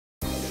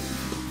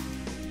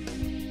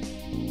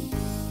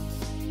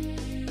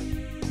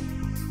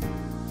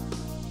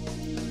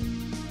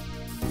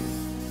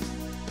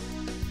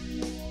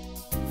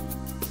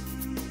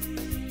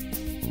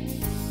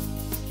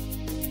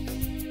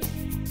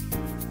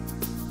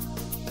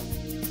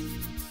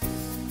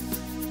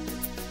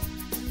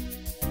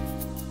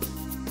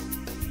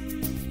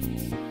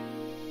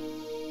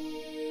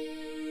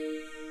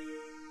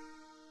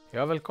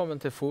Ja, velkommen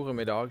til Forum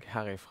i dag,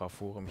 her fra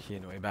Forum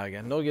kino i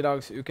Bergen. Norge i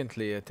dags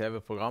ukentlige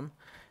TV-program.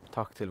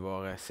 Takk til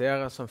våre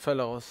seere som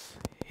følger oss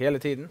hele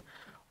tiden,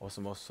 og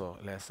som også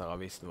leser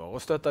avisen vår,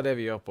 og støtter det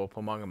vi gjør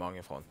på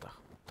mange fronter.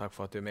 Takk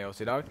for at du er med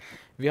oss i dag.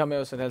 Vi har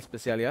med oss en helt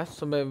spesiell gjest,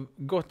 som er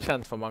godt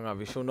kjent for mange av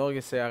Visjon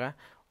Norge-seere,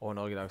 og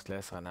Norge i dags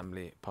lesere,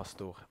 nemlig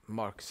pastor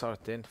Mark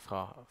Sartin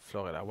fra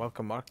Florida.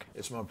 Welcome, Mark.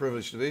 It's my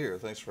privilege to be here.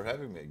 Thanks for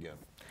having me again.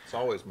 It's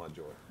always my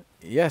joy.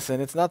 Yes,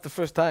 and it's not the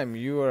first time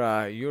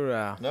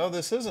No,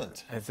 this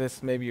isn't. Is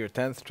this maybe your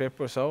 10th trip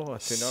or so to Norway?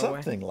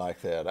 Something like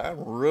that.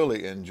 I'm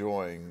really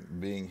enjoying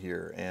being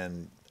here,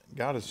 and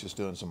God is just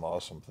doing some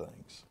awesome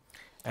things.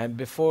 And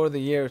before the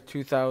year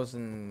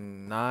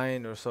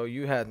 2009 or so,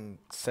 you hadn't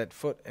set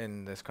foot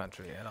in this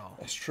country at all.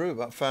 That's true.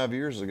 About 5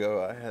 years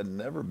ago, I had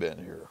never been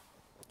here.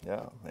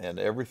 Yeah, and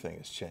everything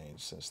has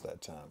changed since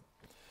that time.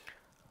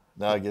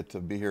 Now I get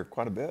to be here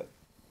quite a bit.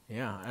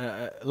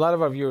 Yeah, a lot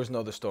of our viewers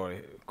know the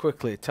story.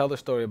 Quickly, tell the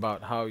story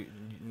about how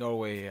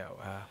Norway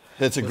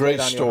it's a was great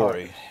laid on your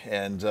story,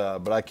 and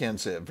but I can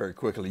say it very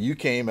quickly. You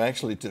came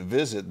actually to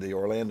visit the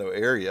Orlando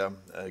area,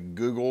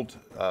 Googled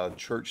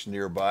church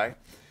nearby,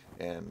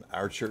 and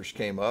our church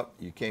came up.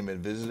 You came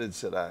and visited,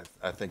 said,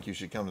 I think you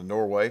should come to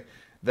Norway.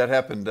 That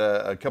happened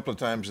a couple of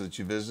times that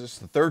you visited us.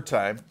 The third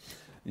time,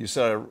 you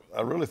said,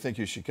 I really think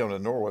you should come to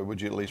Norway.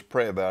 Would you at least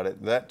pray about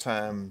it? That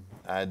time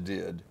I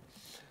did.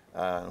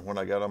 When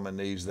I got on my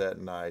knees that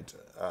night,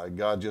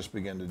 God just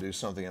began to do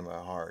something in my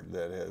heart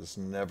that has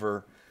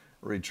never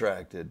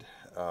retracted.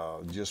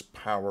 Just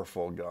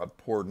powerful. God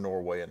poured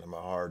Norway into my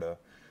heart,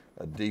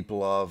 a deep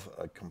love,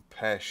 a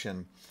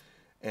compassion.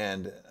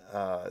 And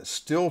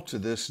still to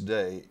this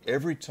day,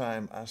 every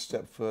time I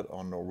step foot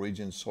on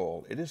Norwegian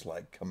soil, it is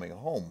like coming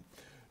home.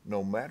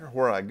 No matter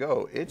where I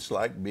go, it's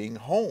like being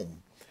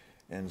home.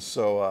 And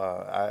so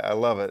I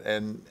love it.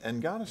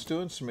 And God is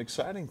doing some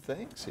exciting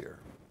things here.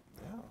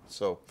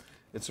 So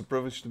it's a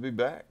privilege to be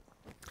back.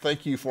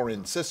 Thank you for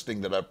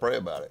insisting that I pray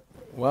about it.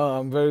 Well,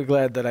 I'm very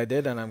glad that I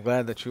did, and I'm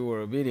glad that you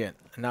were obedient.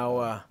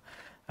 Now,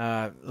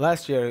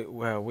 last year,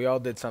 we all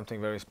did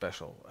something very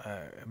special.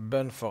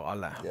 Bønn for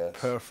alle, Yes.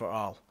 prayer for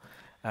all.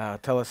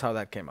 Tell us how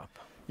that came up.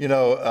 You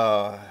know,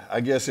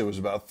 I guess it was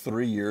about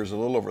 3 years, a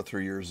little over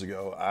 3 years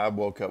ago, I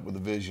woke up with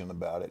a vision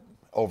about it.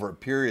 Over a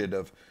period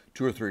of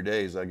 2 or 3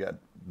 days, I got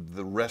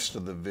the rest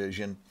of the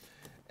vision,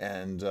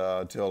 and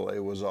till it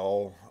was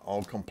all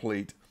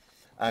complete.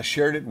 I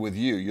shared it with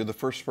you. You're the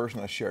first person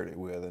I shared it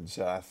with, and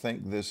said, I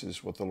think this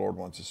is what the Lord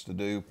wants us to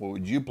do. Well,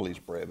 would you please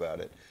pray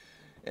about it?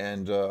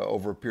 And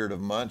over a period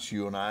of months,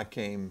 you and I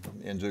came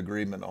into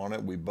agreement on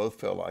it. We both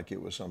felt like it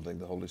was something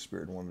the Holy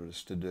Spirit wanted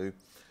us to do,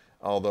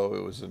 although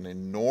it was an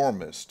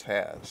enormous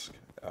task,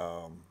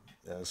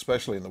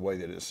 especially in the way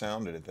that it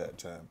sounded at that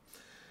time.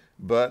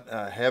 But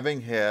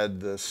having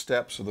had the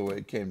steps of the way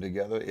it came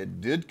together,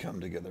 it did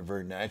come together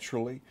very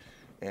naturally.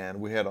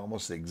 And we had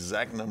almost the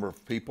exact number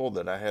of people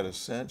that I had a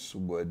sense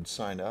would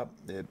sign up.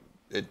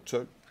 It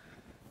took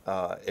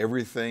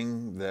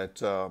everything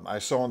that I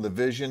saw in the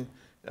vision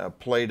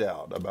played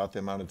out, about the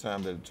amount of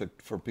time that it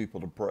took for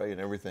people to pray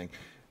and everything.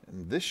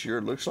 And this year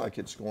it looks like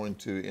it's going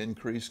to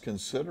increase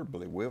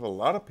considerably. We have a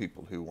lot of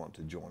people who want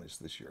to join us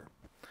this year.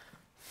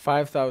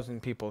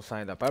 5,000 people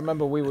signed up. I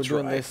remember we were That's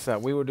doing right. this.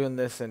 We were doing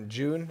this in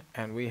June,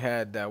 and we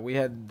had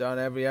done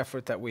every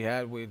effort that we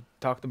had. We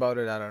talked about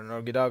it at our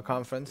Norge Dag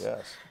conference.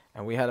 Yes.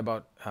 And we had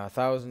about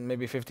 1,000,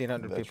 maybe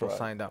 1,500 That's people right.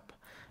 signed up.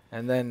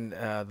 And then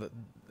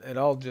it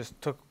all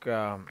just took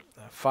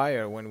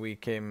fire when we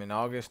came in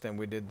August and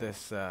we did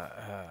this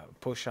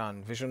push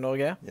on Visjon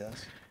Norge.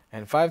 Yes.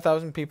 And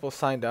 5,000 people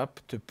signed up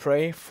to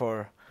pray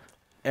for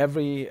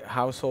every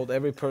household,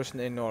 every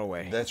person in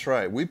Norway. That's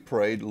right. We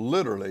prayed,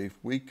 literally,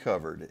 we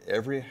covered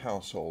every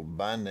household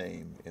by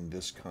name in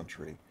this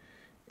country.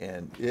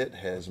 And it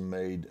has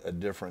made a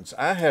difference.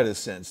 I had a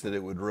sense that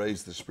it would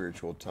raise the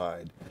spiritual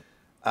tide.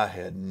 I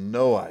had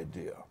no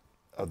idea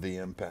of the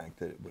impact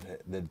that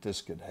that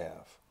this could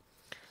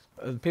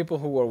have. People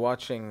who were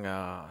watching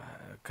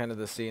kind of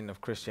the scene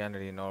of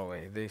Christianity in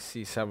Norway, they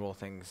see several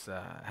things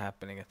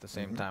happening at the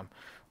same time.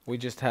 We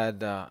just had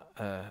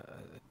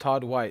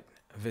Todd White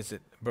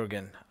visit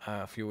Bergen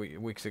a few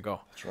weeks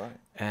ago. That's right.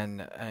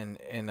 And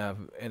in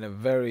a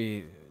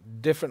very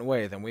different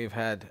way than we've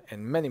had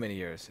in many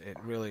years. It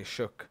really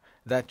shook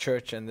that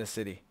church and the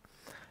city.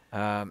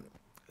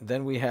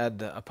 Then we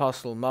had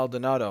Apostle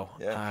Maldonado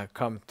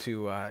come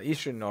to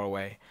Eastern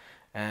Norway,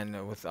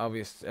 and with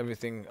obvious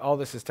everything, all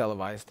this is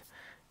televised,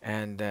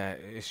 and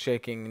is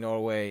shaking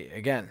Norway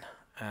again,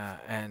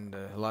 and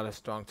a lot of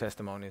strong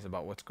testimonies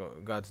about what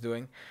God's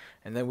doing.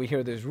 And then we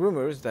hear there's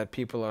rumors that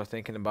people are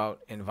thinking about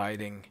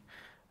inviting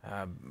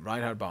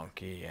Reinhard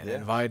Bonnke and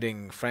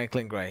inviting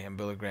Franklin Graham,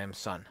 Billy Graham's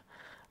son.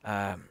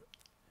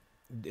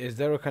 Is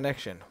there a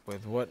connection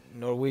with what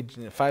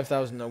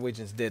 5,000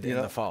 Norwegians did in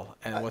the fall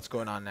and what's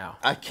going on now?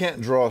 I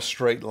can't draw a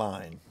straight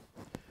line,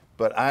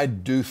 but I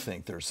do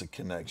think there's a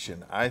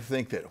connection. I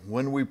think that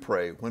when we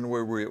pray, when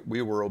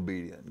we were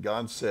obedient,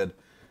 God said,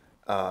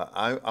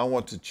 I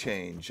want to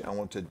change. I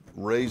want to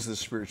raise the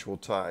spiritual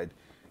tide.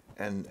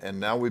 And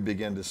now we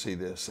begin to see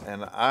this.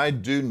 And I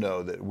do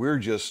know that we're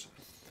just,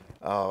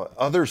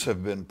 others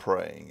have been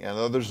praying, and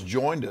others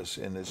joined us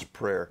in this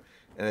prayer.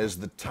 And as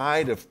the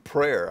tide of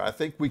prayer, I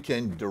think we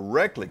can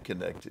directly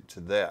connect it to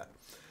that.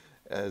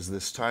 As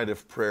this tide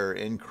of prayer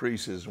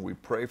increases and we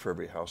pray for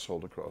every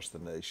household across the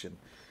nation,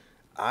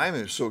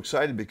 I'm so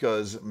excited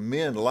because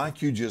men,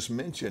 like you just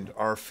mentioned,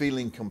 are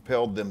feeling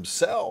compelled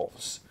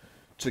themselves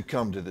to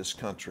come to this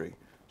country.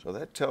 So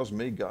that tells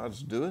me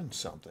God's doing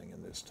something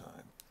in this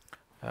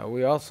time.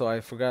 We also,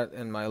 I forgot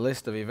in my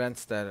list of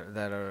events that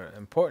are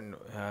important,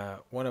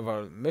 one of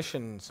our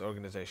missions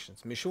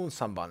organizations,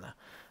 Misjonssambandet,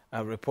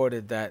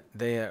 reported that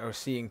they are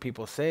seeing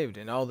people saved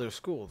in all their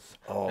schools,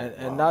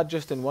 and not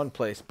just in one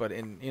place, but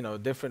in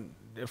different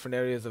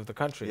areas of the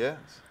country. Yes.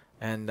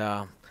 And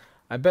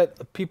I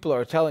bet people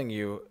are telling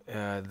you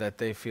that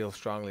they feel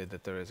strongly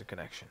that there is a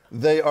connection.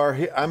 They are.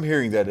 I'm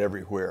hearing that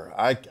everywhere.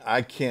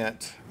 I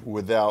can't,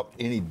 without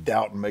any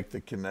doubt, make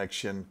the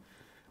connection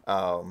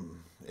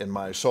in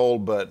my soul,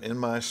 but in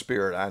my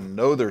spirit, I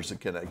know there's a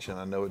connection.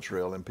 I know it's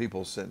real, and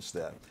people sense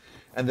that.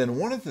 And then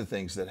one of the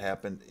things that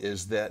happened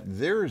is that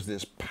there is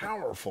this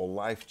powerful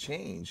life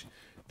change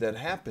that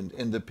happened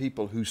in the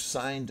people who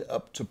signed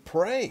up to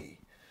pray.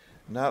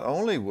 Not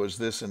only was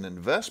this an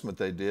investment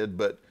they did,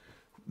 but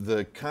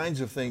the kinds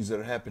of things that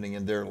are happening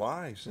in their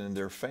lives and in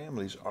their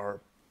families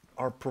are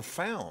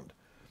profound.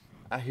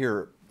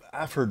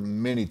 I've heard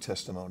many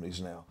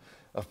testimonies now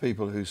of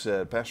people who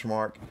said, Pastor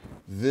Mark,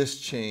 this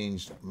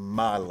changed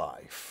my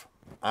life.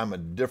 I'm a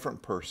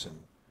different person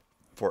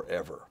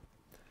forever.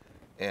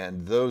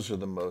 And those are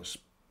the most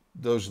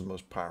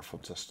powerful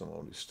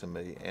testimonies to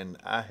me. And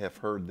I have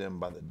heard them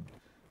by the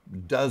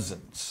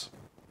dozens.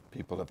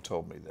 People have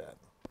told me that.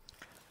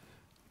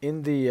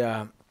 In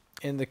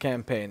the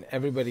campaign,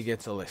 everybody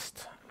gets a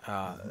list.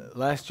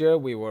 Last year,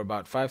 we were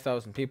about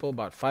 5,000 people,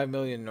 about 5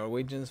 million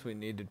Norwegians. We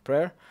needed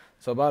prayer,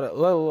 so about a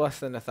little less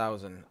than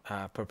 1,000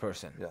 per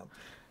person.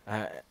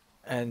 Yeah.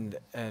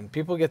 And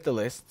people get the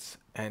lists,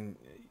 and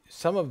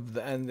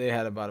and they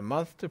had about a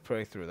month to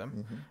pray through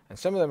them, and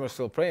some of them are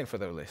still praying for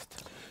their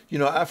list. You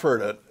know, I've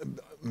heard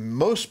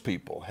most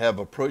people have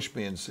approached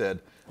me and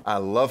said, I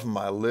love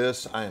my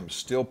list. I am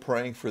still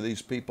praying for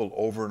these people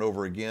over and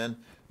over again.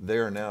 They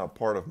are now a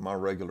part of my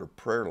regular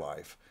prayer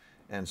life.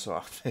 And so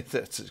I think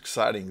that's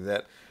exciting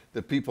that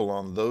the people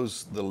on the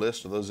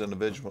list of those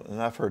individuals,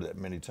 and I've heard that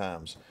many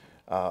times,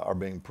 are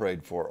being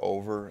prayed for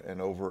over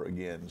and over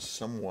again.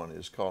 Someone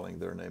is calling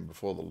their name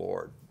before the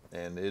Lord,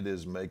 and it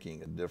is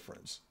making a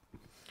difference.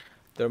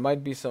 There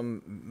might be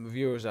some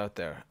viewers out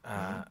there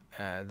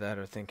that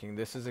are thinking,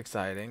 this is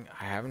exciting.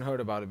 I haven't heard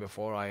about it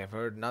before. I have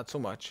heard not so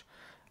much.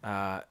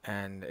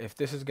 And if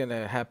this is going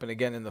to happen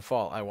again in the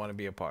fall, I want to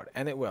be a part.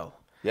 And it will.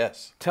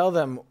 Yes. Tell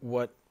them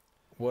what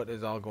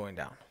is all going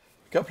down.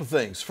 A couple of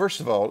things. First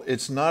of all,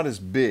 it's not as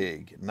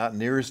big, not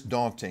near as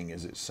daunting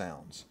as it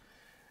sounds.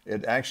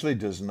 It actually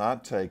does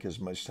not take as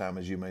much time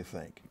as you may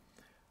think.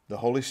 The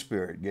Holy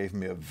Spirit gave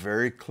me a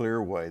very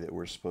clear way that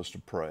we're supposed to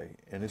pray,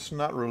 and it's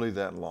not really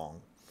that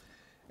long.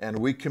 And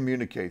we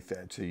communicate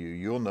that to you.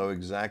 You'll know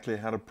exactly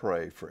how to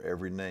pray for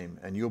every name,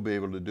 and you'll be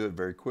able to do it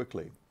very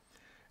quickly.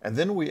 And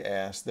then we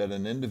ask that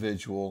an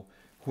individual,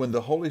 when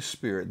the Holy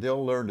Spirit,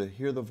 they'll learn to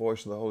hear the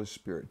voice of the Holy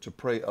Spirit, to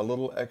pray a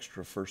little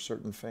extra for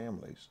certain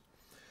families.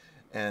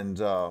 And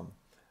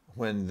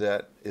when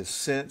that is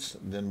sensed,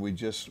 then we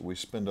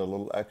spend a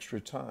little extra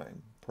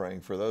time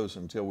praying for those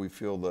until we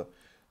feel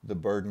the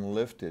burden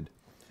lifted.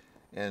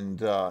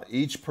 And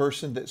each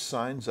person that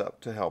signs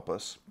up to help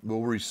us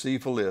will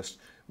receive a list.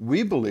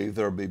 We believe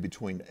there will be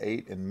between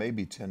 8 and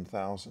maybe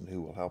 10,000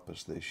 who will help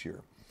us this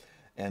year.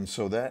 And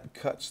so that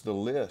cuts the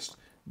list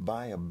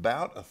by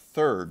about a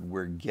third,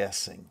 we're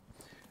guessing.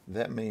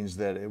 That means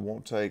that it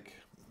won't take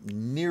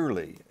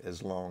nearly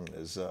as long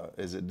as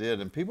it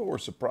did. And people were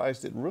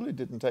surprised it really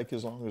didn't take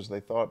as long as they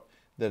thought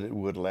that it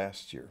would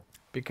last year.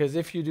 Because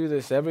if you do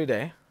this every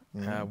day,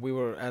 we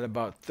were at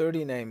about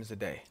 30 names a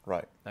day.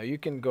 Right. Now you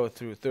can go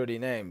through 30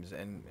 names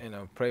and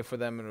pray for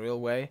them in a real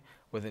way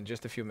within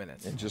just a few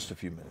minutes. In just a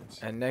few minutes.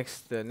 And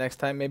next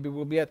time maybe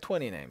we'll be at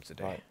 20 names a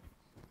day. Right.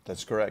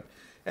 That's correct.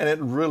 And it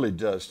really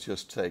does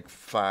just take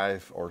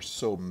 5 or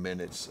so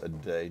minutes a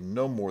day,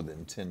 no more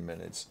than 10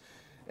 minutes.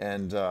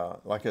 And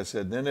like I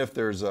said, then if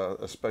there's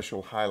a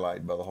special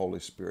highlight by the Holy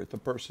Spirit, the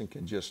person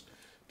can just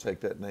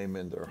take that name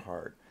in their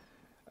heart.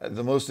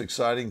 The most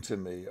exciting to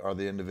me are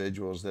the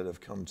individuals that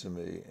have come to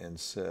me and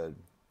said,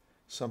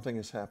 something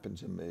has happened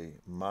to me.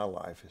 My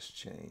life has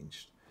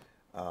changed.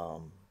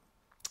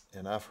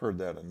 And I've heard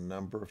that a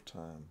number of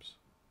times.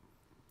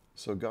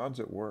 So God's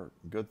at work.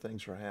 Good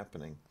things are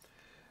happening.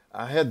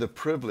 I had the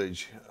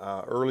privilege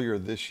earlier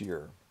this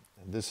year,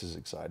 and this is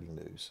exciting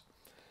news,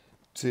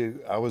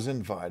 I was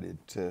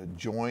invited to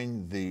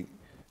join the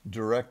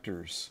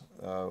directors.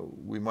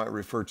 We might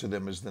refer to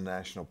them as the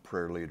National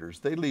Prayer Leaders.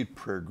 They lead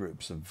prayer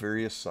groups of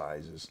various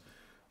sizes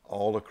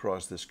all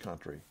across this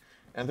country.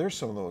 And they're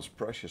some of the most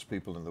precious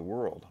people in the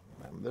world.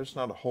 There's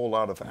not a whole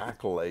lot of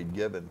accolade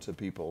given to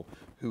people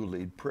who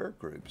lead prayer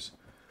groups.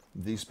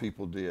 These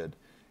people did.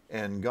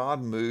 And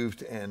God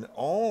moved, and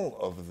all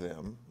of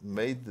them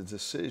made the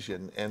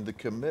decision and the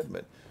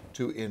commitment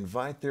to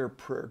invite their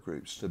prayer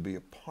groups to be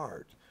a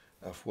part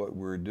of what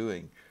we're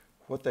doing.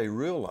 What they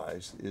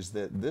realized is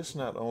that this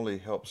not only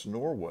helps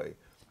Norway,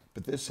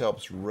 but this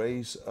helps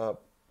raise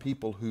up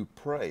people who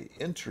pray,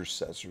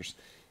 intercessors,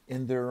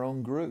 in their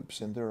own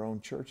groups, in their own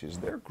churches.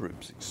 Their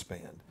groups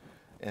expand.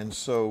 And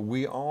so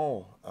we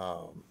all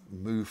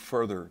move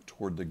further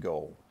toward the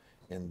goal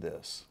in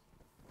this.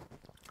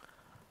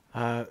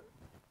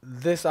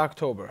 This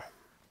October,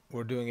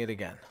 we're doing it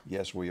again.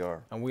 Yes, we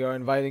are. And we are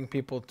inviting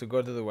people to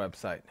go to the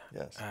website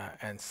Yes.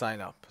 and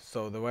sign up.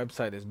 So the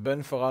website is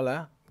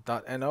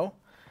bønnforalle.no,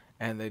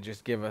 and they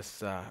just give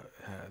us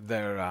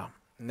their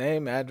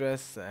name,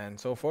 address, and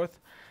so forth.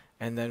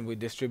 And then we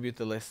distribute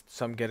the list.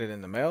 Some get it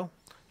in the mail,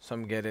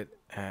 some get it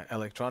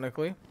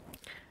electronically.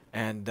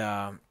 And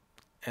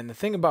the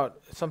thing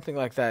about something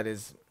like that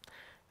is,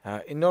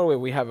 in Norway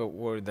we have a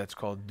word that's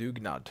called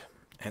dugnad.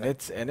 And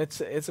it's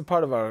a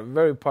part of our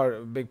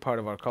big part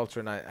of our culture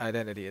and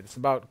identity. It's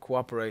about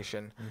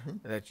cooperation,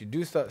 that you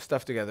do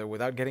stuff together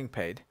without getting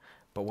paid,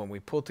 but when we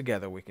pull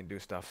together, we can do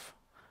stuff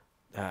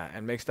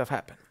and make stuff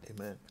happen.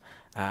 Amen.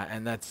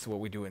 And that's what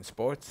we do in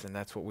sports, and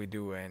that's what we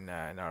do in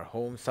our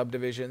home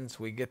subdivisions.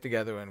 We get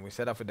together and we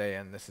set up a day,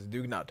 and this is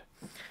dugnad.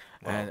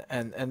 Wow.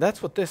 And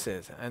that's what this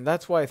is, and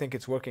that's why I think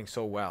it's working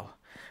so well.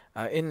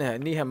 In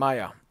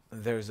Nehemiah,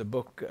 there's a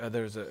book,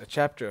 there's a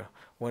chapter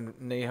when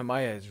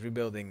Nehemiah is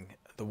rebuilding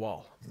the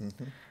wall.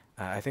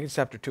 I think it's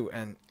chapter 2,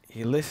 and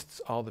he lists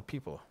all the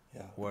people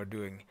who are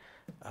doing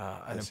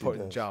an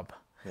important job.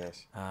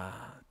 Yes.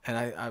 And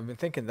I've been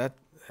thinking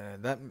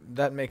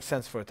that makes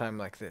sense for a time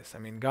like this. I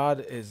mean,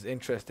 God is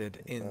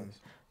interested in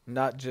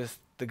not just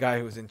the guy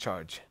who's in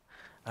charge,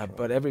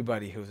 but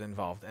everybody who's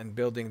involved and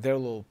building their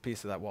little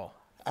piece of that wall.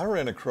 I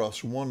ran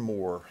across one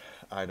more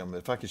item,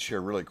 if I could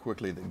share really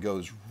quickly, that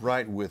goes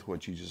right with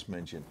what you just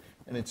mentioned,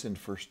 and it's in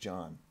 1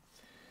 John.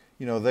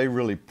 You know, they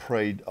really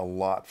prayed a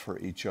lot for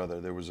each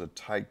other. There was a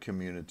tight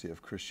community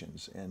of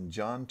Christians, and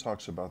John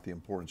talks about the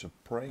importance of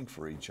praying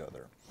for each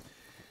other.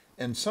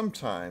 And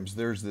sometimes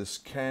there's this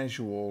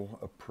casual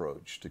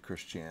approach to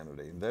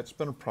Christianity, and that's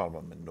been a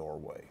problem in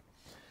Norway.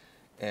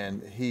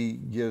 And he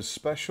gives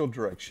special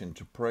direction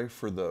to pray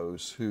for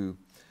those who,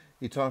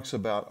 he talks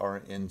about,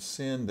 are in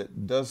sin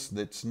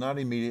that's not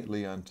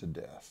immediately unto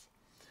death.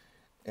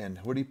 And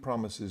what he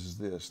promises is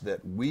this,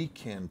 that we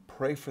can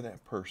pray for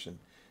that person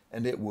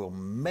and it will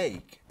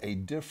make a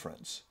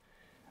difference.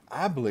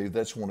 I believe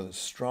that's one of the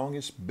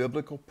strongest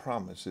biblical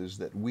promises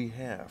that we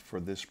have for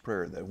this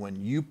prayer, that when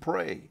you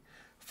pray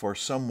for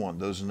someone,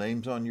 those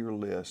names on your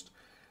list,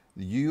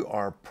 you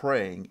are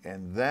praying,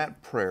 and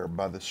that prayer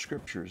by the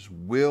scriptures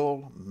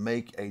will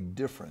make a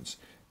difference.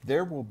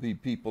 There will be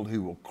people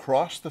who will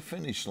cross the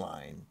finish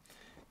line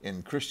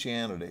in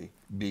Christianity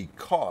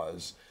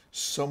because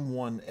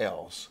someone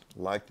else,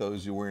 like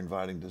those who we're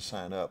inviting to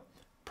sign up,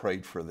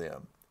 prayed for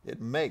them. It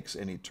makes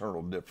an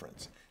eternal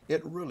difference.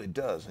 It really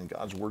does, and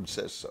God's word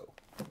says so.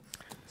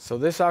 So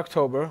this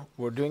October,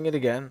 we're doing it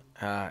again.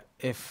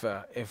 If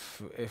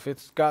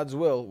it's God's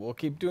will, we'll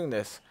keep doing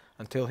this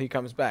until He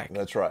comes back.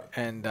 That's right.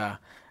 And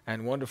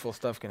wonderful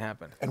stuff can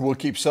happen. And we'll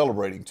keep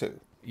celebrating too.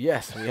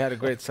 Yes, we had a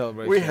great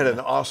celebration. We had an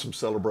awesome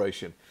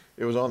celebration.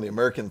 It was on the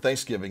American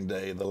Thanksgiving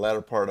Day, the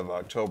latter part of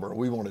October.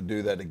 We want to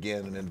do that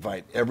again and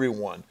invite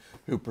everyone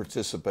who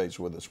participates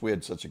with us. We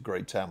had such a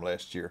great time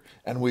last year,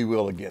 and we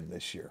will again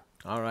this year.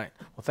 All right.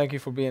 Well, thank you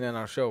for being in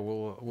our show.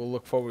 We'll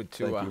look forward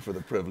to Thank you for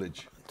the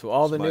privilege. To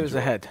all the news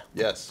ahead.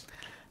 Yes.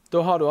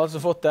 Da har du altså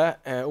fått det.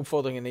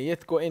 Oppfordringen er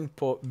gitt. Gå inn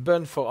på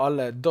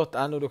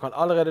bønnforalle.no. Du kan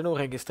allerede nå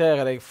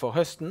registrere deg for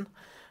høsten.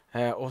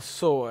 Og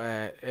så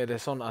er det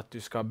sånn at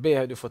du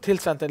får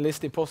tilsendt en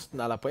liste i posten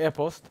eller på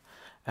e-post.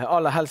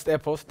 Aller helst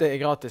e-post. Det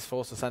er gratis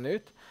for oss å sende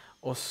ut.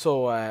 Og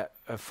så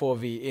får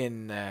vi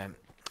inn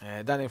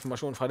den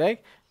informasjonen fra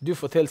deg. Du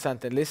får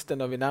tilsendt en liste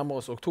når vi nærmer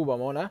oss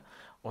oktober måned.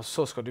 Og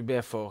så skal du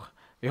be for,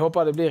 vi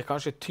håper det blir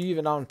kanskje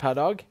 20 navn per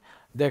dag.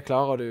 Det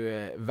klarer du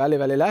veldig,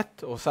 veldig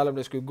lett. Og selv om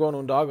det skulle gå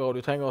noen dager og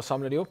du trenger å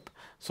samle de opp,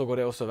 så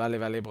går det også veldig,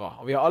 veldig bra.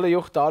 Og vi har alle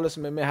gjort det, alle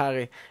som er med her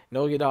i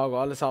Norge i dag,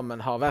 og alle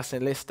sammen har hver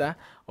sin liste.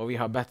 Og vi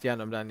har bedt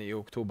gjennom den i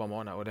oktober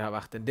måned, og det har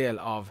vært en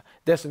del av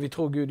det som vi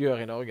tror Gud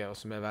gjør i Norge, og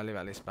som er veldig,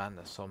 veldig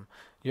spennende, som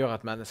gjør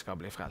at mennesker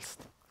blir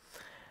frelst.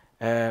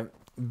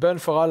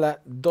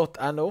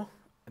 Bønnforalle.no.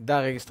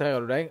 Der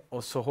registrerer du deg, og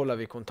så holder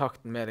vi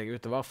kontakten med deg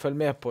utover. Følg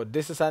med på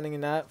disse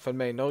sendingene, følg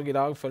med i Norge i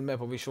dag, følg med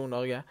på Visjon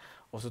Norge,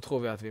 og så tror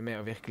vi at vi er med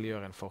å virkelig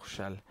gjøre en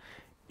forskjell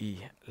i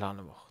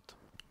landet vårt.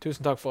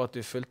 Tusen takk for at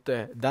du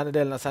fulgte denne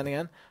delen av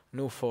sendingen.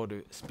 Nå får du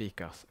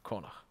Speakers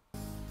Corner.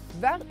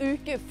 Hver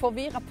uke får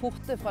vi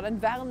rapporter fra den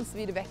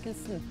verdensvide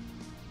vekkelsen,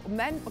 og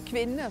menn og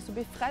kvinner som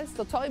blir frelst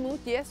og tar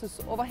imot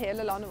Jesus over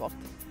hele landet vårt.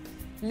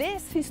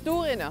 Les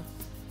historiene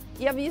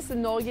i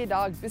avisen Norge i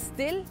dag.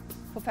 Bestill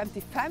på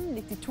 55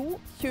 92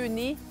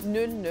 29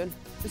 00.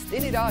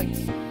 Bestill i dag.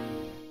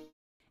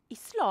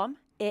 Islam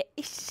er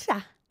ikke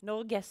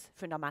Norges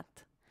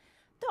fundament.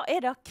 Da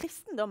er det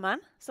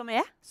kristendommen som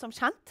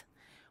kjent,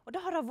 og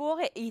det har det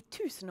vært i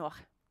 1000 år.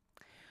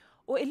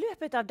 Og i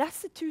løpet av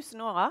disse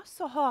 1000 årene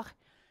så har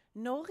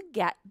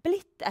Norge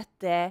blitt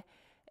et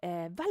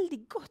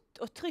veldig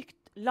godt og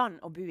trygt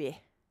land å bo i.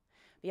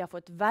 Vi har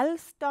fått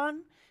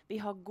velstand, vi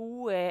har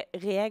gode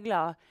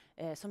regler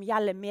som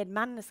gjelder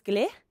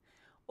medmenneskelig,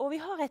 og vi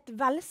har et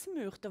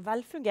velsmurt og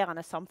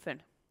velfungerende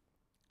samfunn.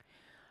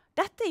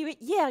 Dette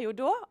gjør jo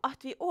da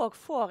at vi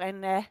også får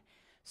en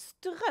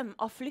strøm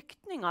av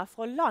flyktninger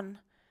fra land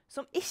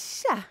som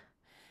ikke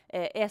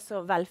er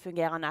så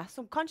velfungerende,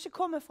 som kanskje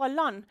kommer fra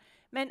land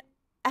med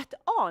et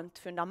annet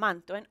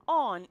fundament og en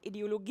annen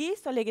ideologi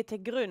som ligger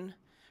til grunn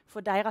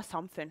for deres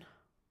samfunn.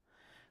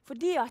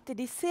 Fordi at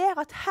de ser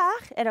at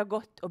her er det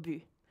godt å bo.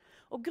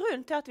 Og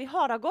grunnen til at vi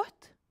har det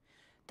godt,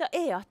 det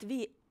er at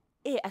vi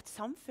er et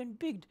samfunn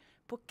bygd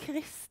på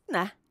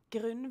kristne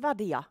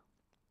grunnverdier.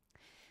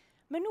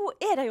 Men nå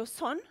er det jo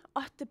sånn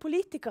at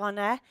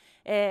politikerne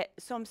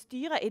som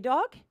styrer i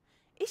dag,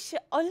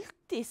 ikke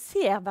alltid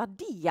ser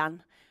verdien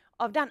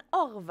av den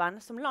arven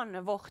som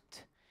landet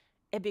vårt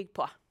er bygd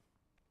på.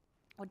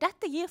 Og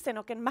dette gir seg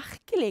noen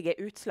merkelige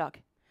utslag.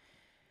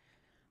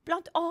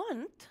 Blant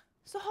annet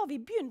så har vi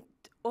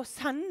begynt å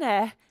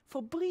sende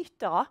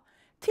forbrytere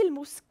til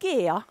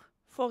moskéer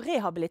for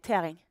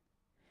rehabilitering.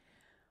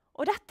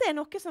 Og dette er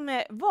noe som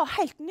var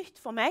helt nytt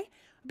for meg.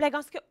 Jeg ble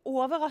ganske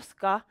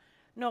overrasket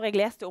når jeg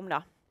leste om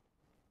det.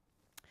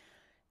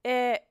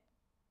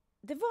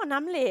 Det var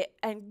nemlig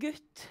en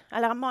gutt,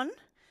 eller en mann,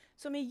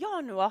 som i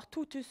januar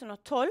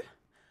 2012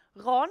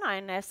 ranet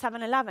en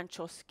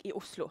 7-Eleven-kiosk i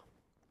Oslo.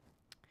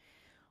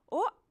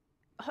 Og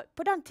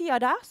på den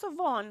tiden der så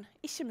var han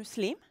ikke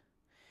muslim,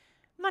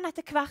 men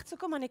etter hvert så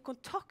kom han i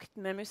kontakt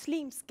med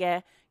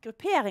muslimske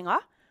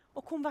grupperinger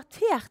og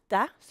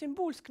konverterte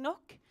symbolsk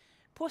nok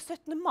på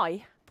 17.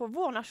 mai, på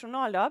vår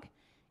nasjonaldag,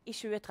 i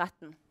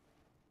 2013.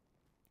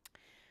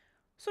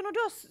 Så når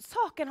da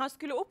saken han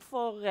skulle opp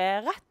for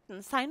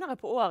retten senere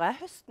på året,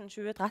 høsten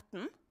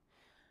 2013,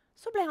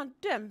 så ble han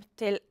dømt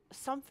til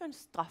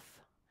samfunnsstraff.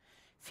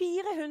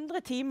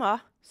 400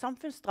 timer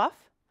samfunnsstraff,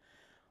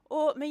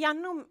 og med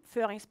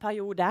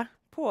gjennomføringsperiode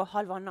på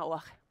 1,5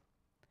 år.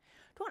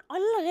 Da han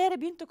allerede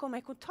begynte å komme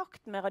i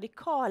kontakt med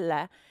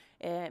radikale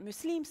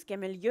muslimske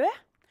miljø,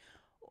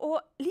 og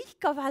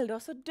likevel da,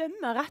 så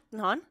dømmer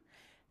retten han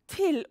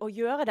til å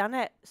gjøre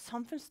denne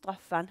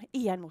samfunnsstraffen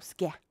i en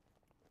moské.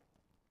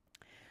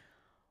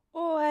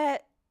 Og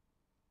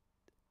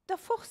da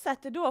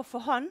fortsetter da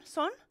for han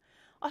sånn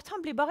at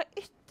han blir bare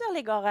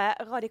ytterligere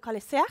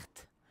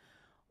radikalisert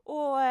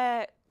og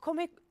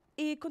kommer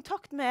i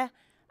kontakt med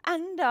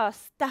enda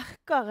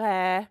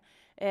sterkere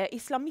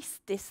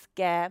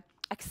islamistiske,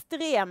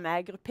 ekstreme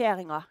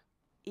grupperinger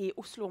i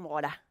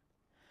Oslo-området.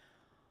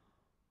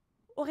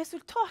 Og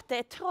resultatet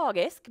er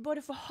tragisk,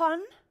 både for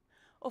han,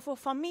 og for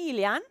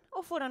familien,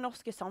 og for det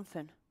norske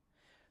samfunn.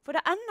 For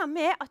det ender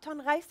med at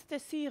han reiste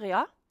til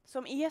Syria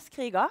som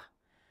IS-kriger,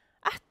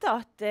 etter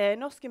at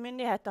norske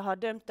myndigheter har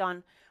dømt han,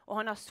 og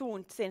han har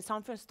sont sin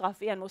samfunnsstraff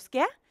i en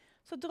moské,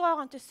 så drar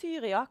han til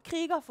Syria,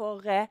 kriger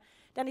for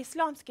den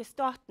islamske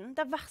staten,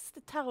 den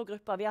verste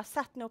terrorgruppa vi har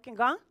sett noen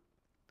gang.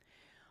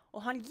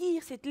 Og han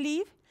gir sitt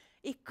liv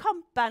i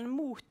kampen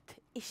mot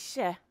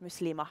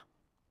ikke-muslimer.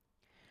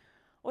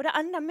 Og det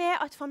ender med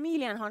at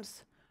familien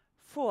hans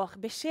får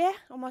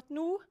beskjed om at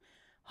nå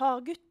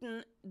har gutten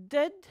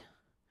dødd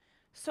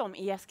som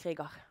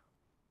IS-kriger.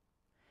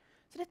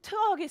 Så det er et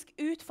tragisk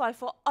utfall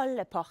for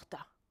alle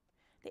parter.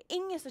 Det er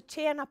ingen som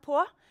tjener på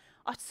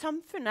at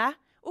samfunnet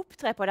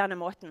opptrer på denne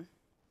måten.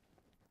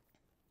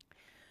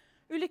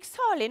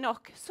 Ulykksalig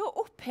nok så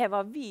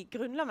opphever vi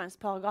Grunnlovens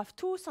paragraf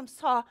 2 som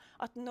sa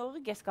at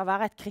Norge skal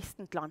være et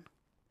kristent land.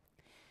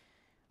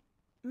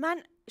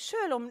 Men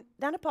selv om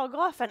denne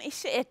paragrafen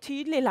ikke er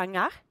tydelig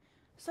lenger,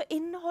 så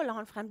inneholder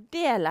han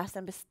fremdeles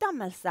en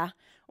bestemmelse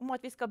om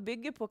at vi skal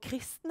bygge på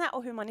kristne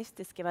og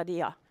humanistiske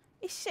verdier,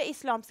 ikke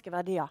islamske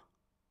verdier.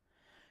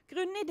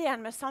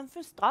 Grunnideen med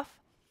samfunnsstraff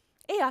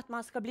er at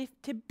man skal bli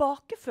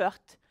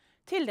tilbakeført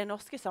til det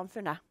norske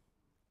samfunnet.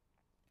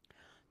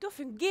 Da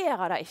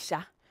fungerer det ikke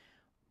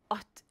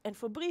at en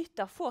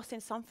forbryter får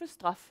sin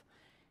samfunnsstraff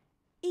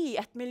i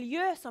et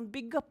miljø som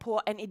bygger på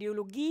en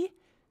ideologi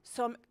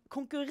som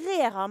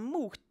konkurrerer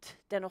mot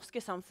det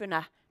norske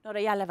samfunnet når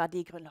det gjelder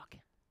verdigrunnlag.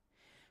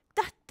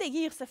 Dette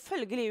gir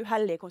selvfølgelig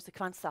uheldige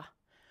konsekvenser,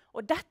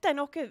 og dette er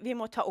noe vi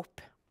må ta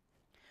opp.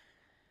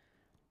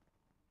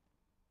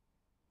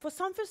 For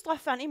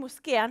samfunnsstraffen i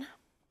moskeen,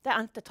 det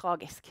endte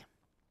tragisk.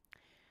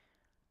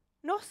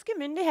 Norske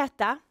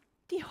myndigheter,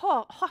 de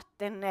har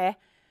hatt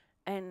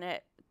en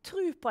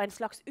tro på en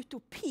slags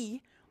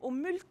utopi om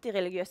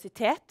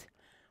multireligiøsitet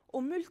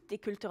og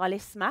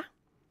multikulturalisme.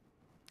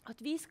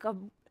 At vi skal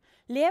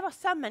leve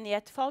sammen i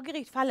et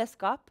fargerikt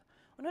fellesskap.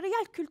 Og når det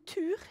gjelder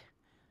kultur,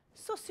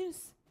 så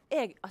synes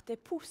jeg at det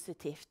er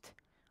positivt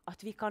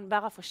at vi kan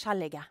være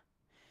forskjellige.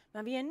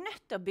 Men vi er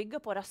nødt til å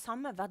bygge på det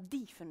samme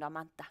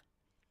verdifundamentet.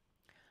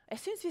 Jeg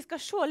synes vi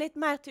skal se litt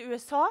mer til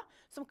USA,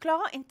 som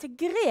klarer å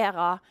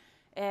integrere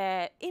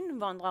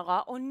innvandrere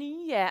og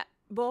nye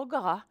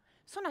borgere,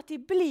 sånn at de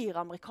blir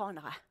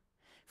amerikanere.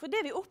 For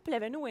det vi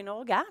opplever nå i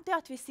Norge, det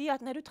at vi sier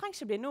at nei, du trenger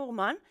ikke bli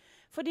nordmann,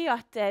 fordi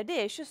at det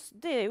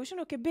er jo ikke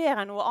noe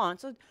bedre enn noe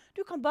annet. Så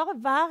du kan bare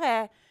være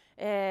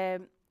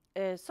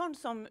sånn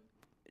som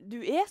du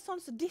er, sånn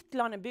som ditt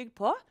land er bygd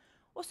på,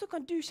 og så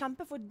kan du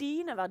kjempe for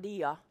dine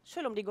verdier,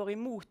 selv om de går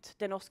imot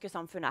det norske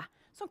samfunnet.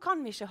 Sånn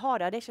kan vi ikke ha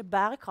det, det er ikke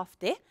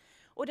bærekraftig,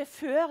 og det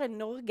fører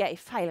Norge i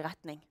feil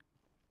retning.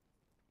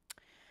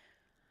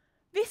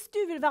 Hvis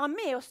du vil være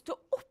med og stå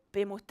opp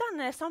imot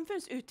denne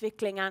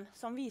samfunnsutviklingen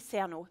som vi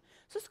ser nå,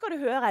 så skal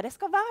du høre, det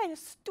skal være en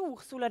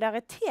stor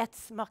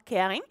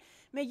solidaritetsmarkering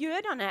med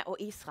jødene og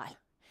Israel.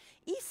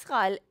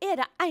 Israel er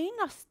det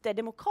eneste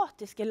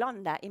demokratiske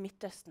landet i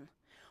Midtøsten.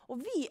 Og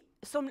vi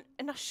som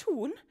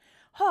nasjon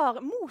har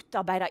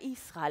motarbeidet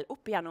Israel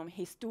opp gjennom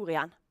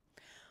historien.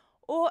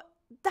 Og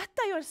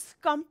dette er jo en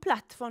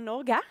skamplett for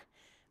Norge,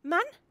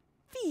 men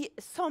vi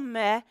som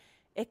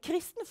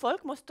kristne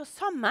folk må stå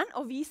sammen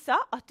og vise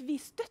at vi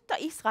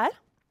støtter Israel.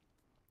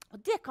 Og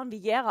det kan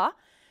vi gjøre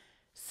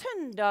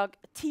søndag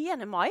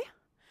 10. mai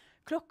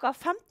klokka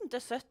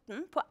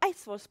 15-17 på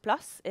Eidsvolls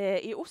plass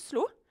i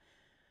Oslo.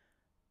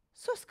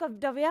 Så skal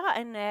det være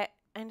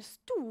en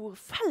stor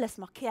felles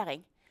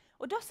markering.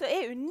 Og det som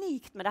er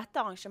unikt med dette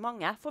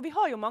arrangementet, for vi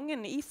har jo mange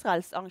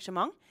Israels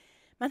arrangement,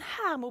 men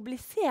her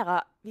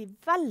mobiliserer vi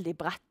veldig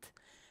bredt.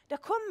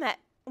 Det kommer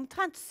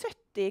omtrent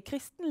 70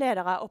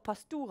 kristenledere og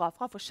pastorer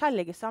fra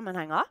forskjellige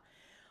sammenhenger.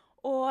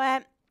 Og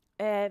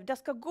det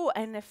skal gå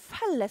en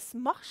felles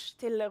marsj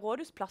til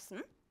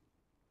Rådhusplassen.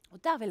 Og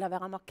der vil det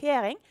være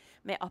markering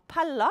med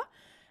appeller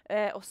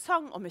og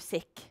sang og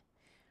musikk.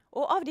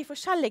 Og av de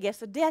forskjellige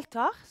som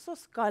deltar, så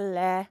skal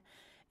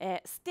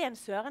Sten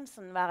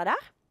Sørensen være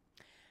der.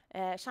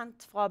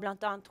 Kjent fra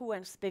blant annet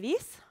Troens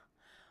bevis.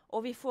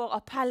 Og vi får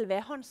appell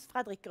ved Hans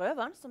Fredrik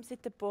Grøvan, som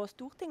sitter på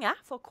Stortinget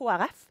for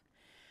KrF.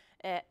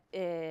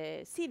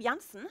 Siv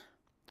Jensen,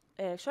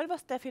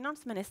 selveste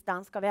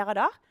finansministeren, skal være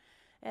der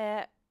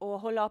og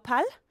holde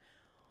appell.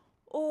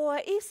 Og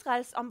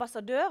Israels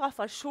ambassadør,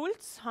 Rafal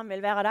Schultz, han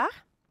vil være der.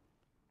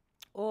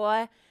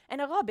 Og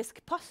en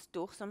arabisk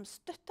pastor som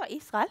støtter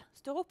Israel,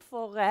 står opp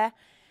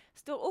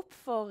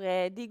for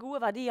de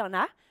gode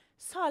verdiene.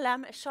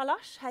 Salem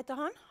Shalash heter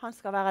han. Han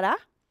skal være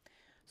der.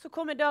 Så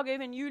kommer Dag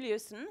Øyvind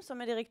Juliussen, som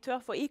er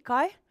direktør for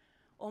IKAI,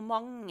 og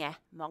mange,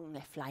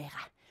 mange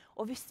flere.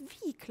 Og hvis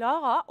vi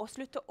klarer å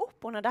slutte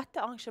opp under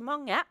dette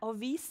arrangementet og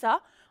vise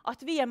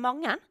at vi er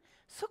mange,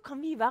 så kan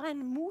vi være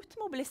en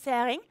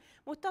motmobilisering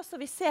mot det som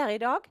vi ser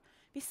i dag.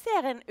 Vi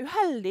ser en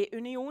uheldig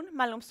union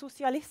mellom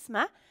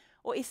sosialisme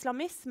og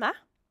islamisme.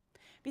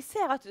 Vi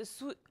ser at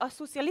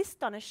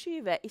sosialistene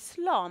skyver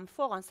islam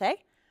foran seg,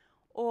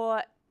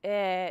 og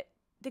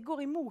det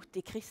går imot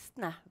de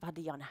kristne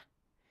verdiene.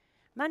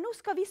 Men nå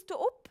skal vi stå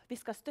opp, vi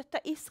skal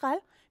støtte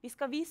Israel, vi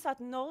skal vise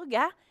at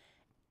Norge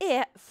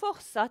er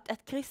fortsatt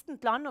et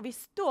kristent land, og vi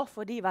står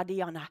for de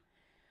verdiene.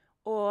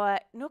 Og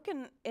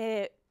noen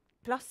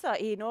plasser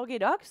i Norge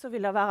i dag så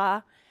vil det være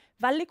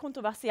veldig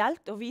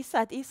kontroversielt å vise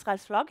et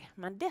Israels flagg,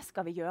 men det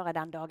skal vi gjøre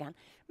den dagen.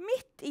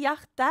 Midt i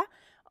hjertet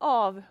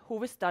av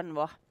hovedstaden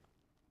vår.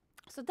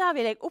 Så der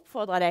vil jeg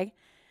oppfordre deg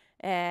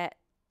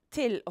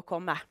til å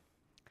komme.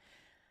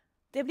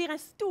 Det blir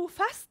en stor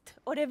fest,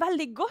 og det er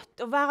veldig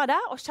godt å være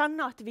der og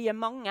kjenne at vi er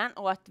mange,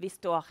 og at vi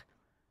står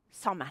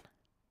sammen.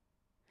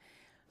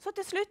 Så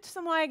til slutt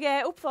så må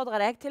jeg oppfordre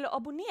deg til å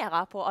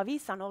abonnere på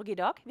Avisa Norge i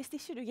dag, hvis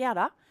ikke du gjør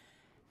det.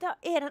 Det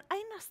er den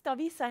eneste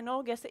avisa i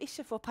Norge som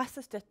ikke får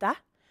pressestøtte.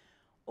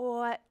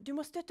 Og du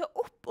må støtte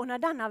opp under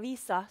den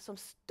avisa som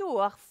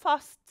står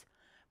fast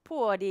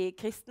på de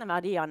kristne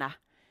verdiene.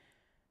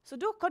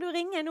 Så da kan du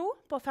ringe nå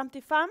på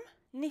 55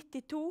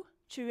 92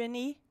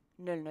 29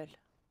 00.